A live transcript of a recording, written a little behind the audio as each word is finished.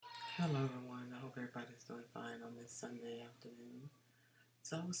Hello, everyone. I hope everybody's doing fine on this Sunday afternoon.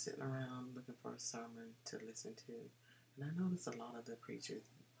 So I was sitting around looking for a sermon to listen to, and I noticed a lot of the preachers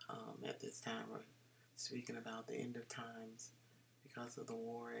at this time were speaking about the end of times because of the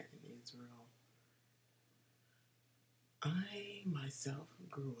war in Israel. I myself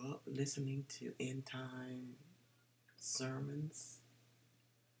grew up listening to end time sermons.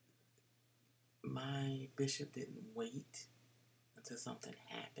 My bishop didn't wait until something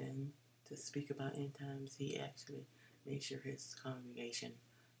happened to speak about end times. He actually made sure his congregation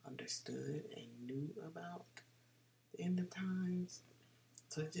understood and knew about the end of times.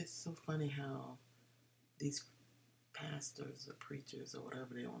 So it's just so funny how these pastors or preachers or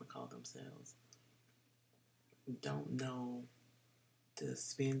whatever they want to call themselves don't know to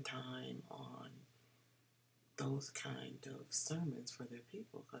spend time on those kind of sermons for their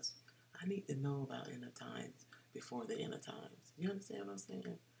people, because I need to know about end of times before the end of times. You understand what I'm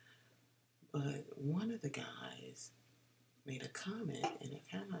saying? But one of the guys made a comment and it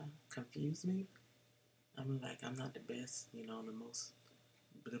kind of confused me. I'm like, I'm not the best, the most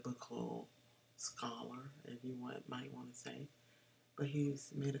biblical scholar, if you might want to say. But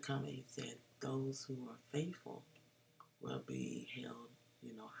he's made a comment. He said, those who are faithful will be held,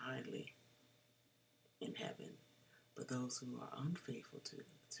 highly in heaven. But those who are unfaithful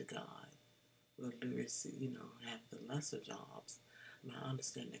to God will have the lesser jobs. And I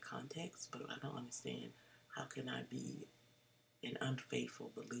understand the context, but I don't understand how can I be an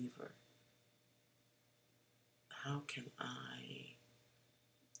unfaithful believer? How can I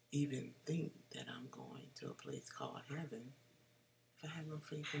even think that I'm going to a place called heaven if I have no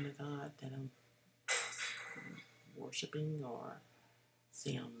faith in the God that I'm worshiping or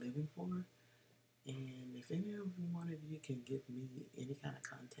say I'm living for? And if any of one of you can give me any kind of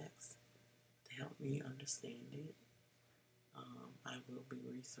context to help me understand it, I will be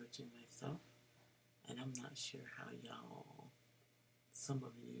researching myself. And I'm not sure how some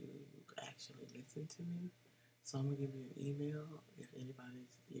of you actually listen to me. So I'm going to give you an email if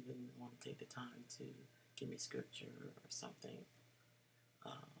anybody's even want to take the time to give me scripture or something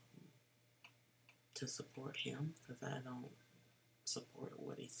to support him, because I don't support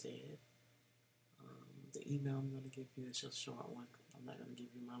what he said. The email I'm going to give you is just a short one. I'm not going to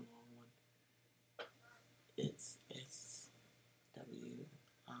give you my long one. It's SWIBBY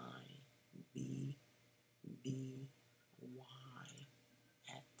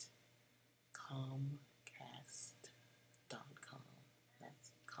at Comcast.com.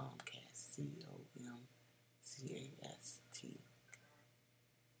 That's Comcast, COMCAST.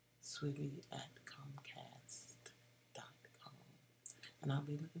 Swiggy at Comcast.com. And I'll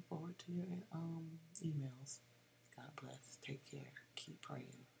be looking forward to your emails. God bless. Take care. Keep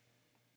praying.